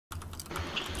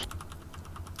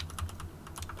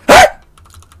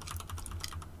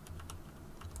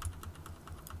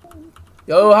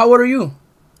Yo, how old are you?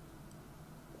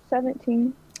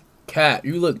 17. Cat,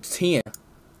 you look 10.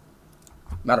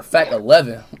 Matter of fact,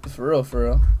 11. For real, for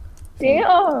real. Damn.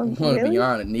 I'm gonna Really? be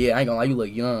honest. Yeah, I ain't gonna lie, you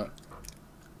look young.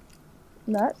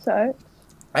 That sucks.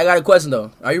 I got a question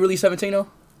though. Are you really 17 though?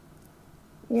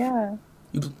 Yeah.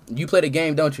 You play the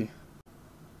game, don't you?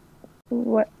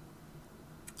 What?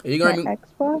 Are you My gonna be,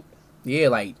 Xbox?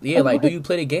 like do you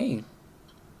play the game?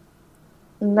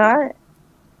 Not,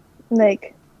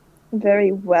 like,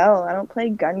 very well. I don't play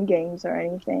gun games or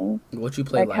anything. What you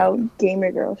play Like how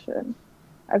gamer girls should.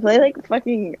 I play, like,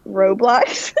 fucking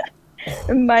Roblox,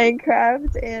 and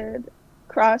Minecraft, and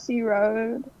Crossy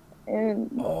Road,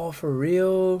 and... Oh, for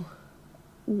real?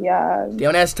 Yeah.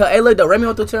 Damn, that's tough. Hey, look though, run me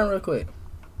on the turn real quick.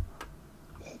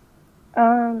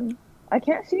 I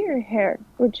can't see your hair,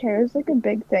 which hair is, like, a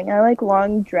big thing. I like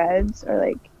long dreads or,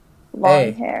 like,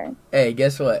 long hair. Hey,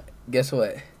 guess what?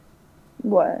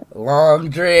 What? Long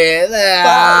dreads.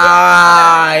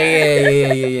 Ah,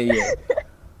 yeah.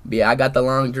 Yeah, I got the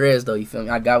long dreads though. You feel me?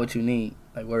 I got what you need.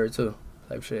 Like word too,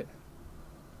 type shit.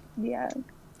 Yeah.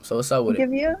 So what's up with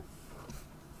Give you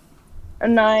a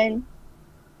 9.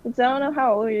 Because I don't know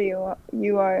how old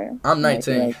you are. I'm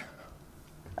 19.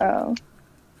 Oh.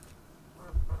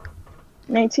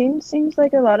 19 seems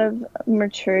like a lot of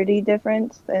maturity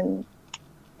difference than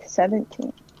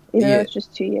 17. Even though it's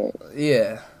just 2 years.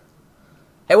 Yeah.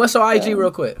 Hey, what's your IG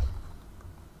real quick?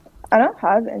 I don't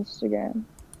have Instagram.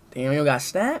 Damn, you don't got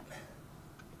Snap?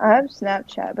 I have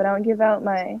Snapchat, but I don't give out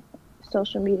my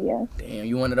social media. Damn,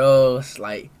 you one of those,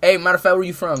 like... Hey, matter of fact, where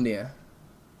you from then?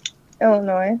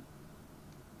 Illinois.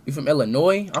 You from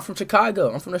Illinois? I'm from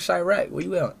Chicago. I'm from the Chirac. Where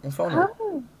you at? On Phono.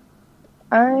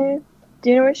 Oh. Do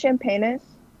you know where Champaign is?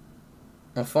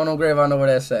 On Phono Grave, I know where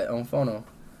that's at. On Phono.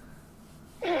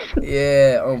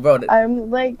 Yeah, oh, bro.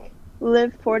 I'm, like,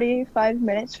 live 45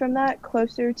 minutes from that,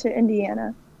 closer to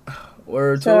Indiana.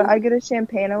 Word So too? I go to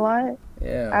Champaign a lot.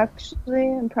 Yeah. Actually,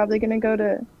 I'm probably going to go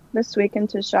to this weekend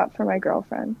to shop for my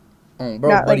girlfriend. Bro,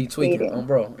 Not, buddy like, tweaking. dating.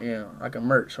 Bro. Yeah, I can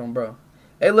merch. Bro.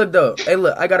 Hey, look, though.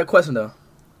 I got a question, though.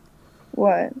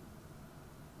 What?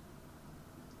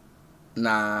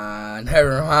 Nah,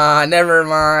 never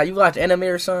mind. You watch anime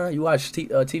or something? You watch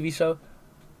TV show?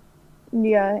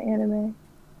 Yeah, anime.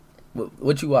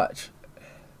 What you watch?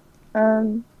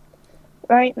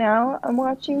 Right now, I'm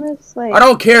watching this, like... I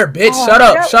don't care, bitch.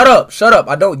 Shut up.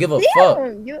 I don't give a fuck.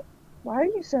 Why are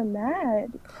you so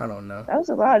mad? I don't know. That was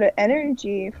a lot of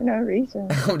energy for no reason.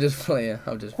 I'm just playing.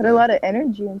 Put a lot of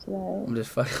energy into that. I'm just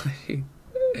fucking with you.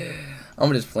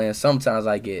 I'm just playing. Sometimes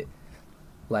I get,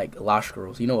 like, Lost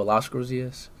Girls. You know what Lost Girls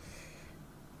is?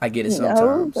 I get it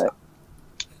sometimes. No, but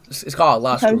it's called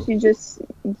Lost Girls. sometimes you just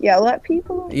yell at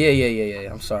people?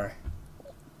 Yeah. I'm sorry.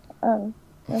 Oh.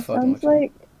 That fucking sounds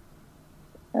like...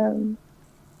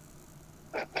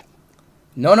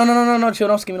 No, chill,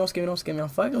 don't scare me, I'm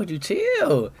fucking with you,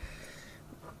 chill.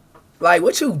 Like,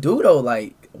 what you do, though,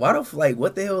 like, what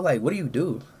the hell, like, what do you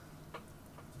do?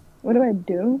 What do I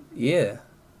do? Yeah.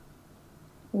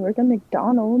 I work at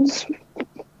McDonald's.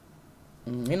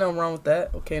 Ain't nothing wrong with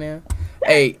that, okay, then.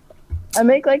 Hey. I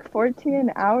make, like, 14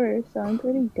 an hour, so I'm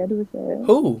pretty good with it.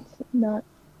 Who? It's not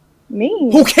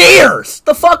me. Who cares?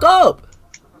 The fuck up!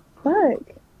 Fuck.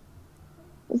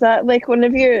 Is that, like, one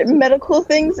of your medical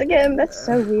things again? That's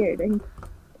so weird and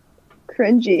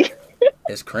cringy.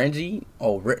 It's cringy?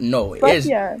 Oh, no. It's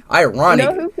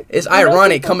ironic. It's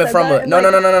ironic coming from a... No.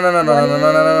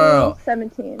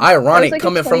 17. Ironic like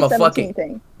coming from a fucking...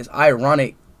 thing. It's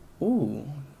ironic. Ooh.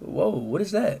 Whoa, what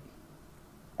is that?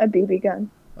 A BB gun.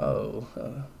 Oh.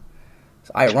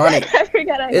 It's ironic. I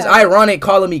forgot It's ironic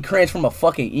calling me cringe from a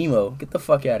fucking emo. Get the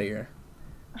fuck out of here.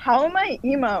 How am I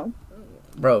emo?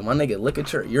 Bro, my nigga, look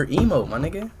at you're emo, my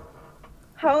nigga.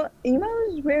 How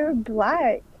emos wear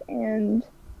black and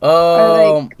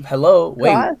hello,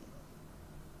 wait. goth?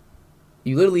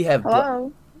 You literally have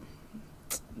hello.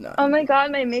 Nah. Oh my god,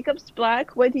 my makeup's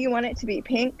black. What do you want it to be?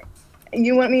 Pink?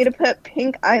 You want me to put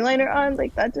pink eyeliner on?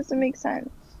 Like, that doesn't make sense.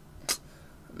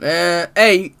 Man,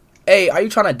 hey, are you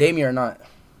trying to date me or not?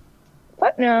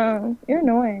 Fuck no. You're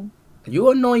annoying. You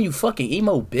annoying, you fucking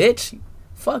emo bitch.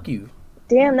 Fuck you.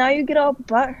 Damn, now you get all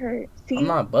butthurt. See? I'm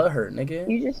not butthurt, nigga.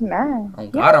 You just mad. Oh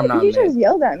God, I'm not mad. You just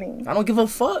yelled at me. I don't give a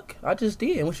fuck. I just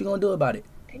did. What you gonna do about it?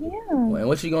 Damn.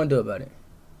 What you gonna do about it?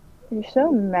 You're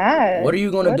so mad. What are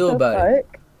you gonna do about it?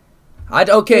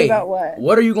 About what?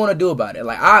 What are you gonna do about it?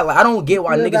 Like I don't get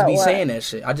why niggas be saying that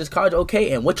shit. I just called you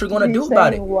okay, and what you're gonna do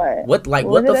about it? What? What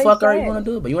the fuck are you gonna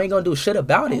do? But you ain't gonna do shit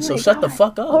about it. So shut the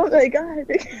fuck up. Oh my god.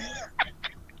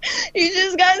 You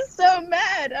just got so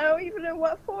mad. I don't even know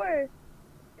what for.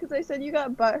 Because I said you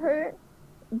got butthurt.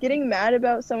 getting mad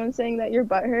about someone saying that your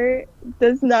butt hurt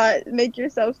does not make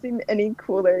yourself seem any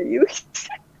cooler. You just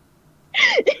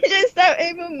sound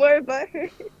even more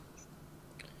butthurt.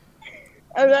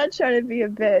 I'm not trying to be a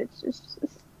bitch. It's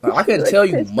just, I can like, tell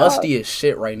you pissed musty off. as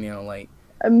shit right now. Like,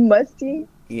 I'm musty.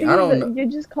 yeah, See, I don't know.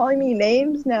 You're just calling me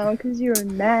names now because you're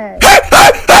mad.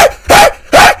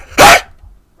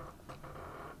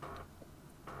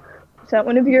 Is that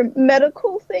one of your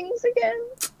medical things again?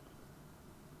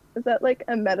 Is that like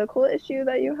a medical issue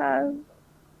that you have?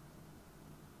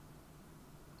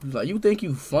 Like, you think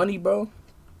you funny, bro?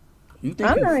 You think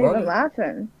I'm you not funny? even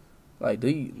laughing. Like, do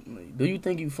you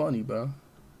think you funny, bro?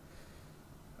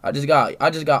 I just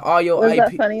got all your Was IP.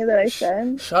 that funny that I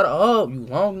said? Shut up, you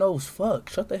long nose fuck.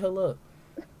 Shut the hell up.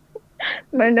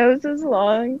 My nose is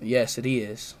long. Yes, it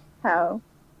is. How?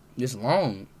 It's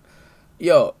long.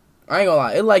 Yo, I ain't gonna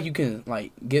lie. It like you can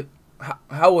like get.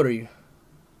 How old are you?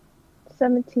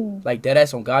 17. Like dead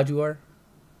ass on God you are?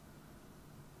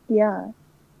 Yeah.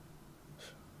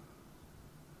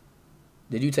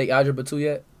 Did you take algebra 2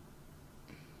 yet?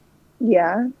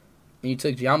 Yeah. And you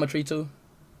took geometry 2?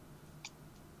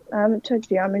 I haven't took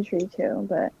geometry too,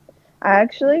 but I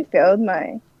actually failed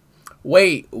my.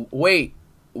 Wait.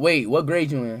 What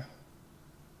grade you in?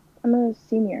 I'm a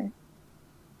senior.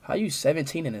 How you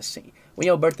 17 and a senior? When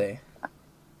your birthday?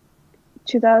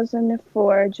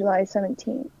 2004, July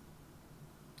 17th.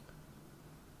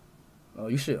 Oh,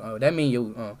 you should. Oh, that mean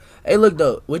you. Hey, look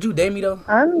though. Would you date me though?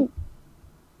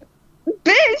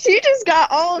 Bitch, you just got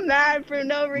all mad for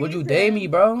no reason. Would you date me,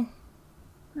 bro?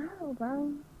 No,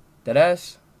 bro. That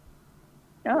ass?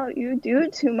 No, you do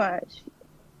too much.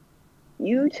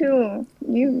 You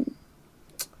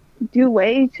do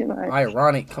way too much.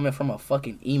 Ironic coming from a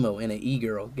fucking emo and an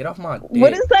e-girl. Get off my dick.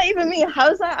 What does that even mean?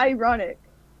 How's that ironic?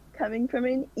 Coming from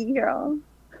an e-girl.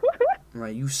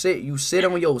 Like you sit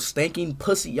on your stinking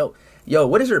pussy. Yo,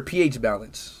 what is your pH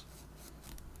balance?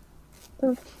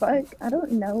 The fuck? I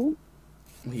don't know.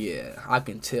 Yeah, I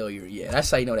can tell you. Yeah,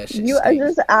 that's how you know that shit. I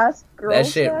just asked girls. That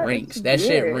shit rinks. That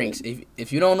shit rinks.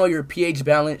 If you don't know your pH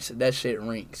balance, that shit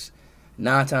rinks.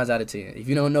 9 times out of 10. If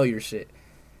you don't know your shit,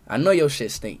 I know your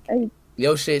shit stink.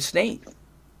 Your shit stink.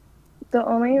 The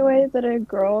only way that a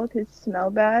girl could smell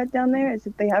bad down there is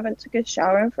if they haven't took a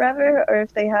shower in forever, or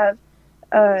if they have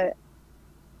a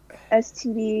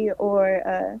STD or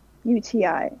a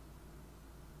UTI.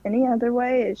 Any other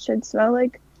way, it should smell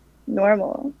like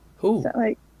normal. Who? So,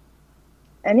 like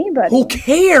anybody. Who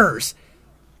cares?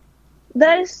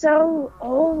 That is so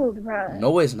old, bro.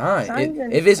 No, it's not.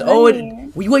 It's If it's old,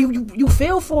 you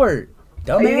fell for it.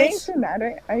 Dumbass. Are you getting so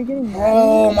mad? Are you getting mad?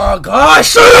 Oh my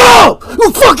gosh, shut up!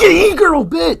 You fucking e-girl,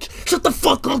 bitch! Shut the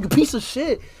fuck up, you piece of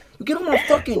shit! You get on my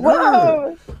fucking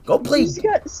nerve. Go play. You just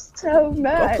got so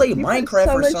mad. Go play Minecraft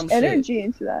so or much some shit. energy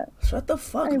into that. Shut the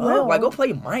fuck up. Like, go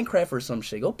play Minecraft or some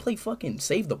shit. Go play fucking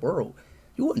Save the World.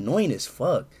 You annoying as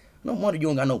fuck. No wonder you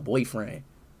don't got no boyfriend.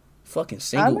 Fucking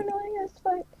single. I'm annoying as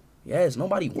fuck. Yes,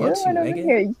 nobody wants you, over nigga.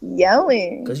 Here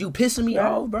yelling. Cause you pissing me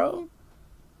off, bro.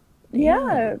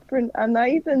 Yeah, I'm not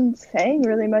even saying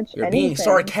really much. You're anything. being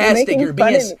sarcastic.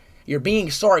 You're being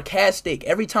sarcastic.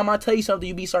 Every time I tell you something,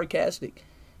 you be sarcastic,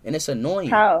 and it's annoying.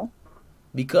 How?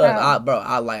 Because I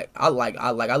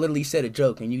literally said a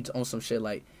joke, and you on some shit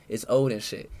like it's old and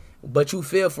shit. But you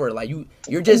feel for it, like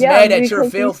you're just mad that you're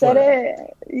feel for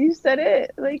it. You said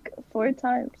it like 4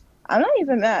 times. I'm not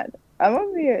even mad. I'm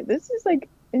over here. This is like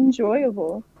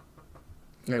enjoyable.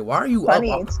 Like, why are you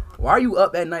funny. up? Why are you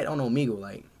up at night on Omegle?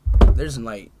 Like, there's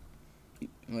like.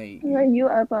 Why are you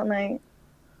up all night?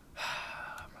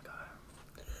 Oh my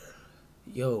god.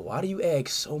 Yo, why do you ask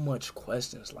so much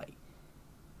questions? Like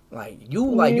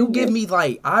you give me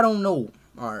like I don't know.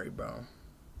 All right, bro.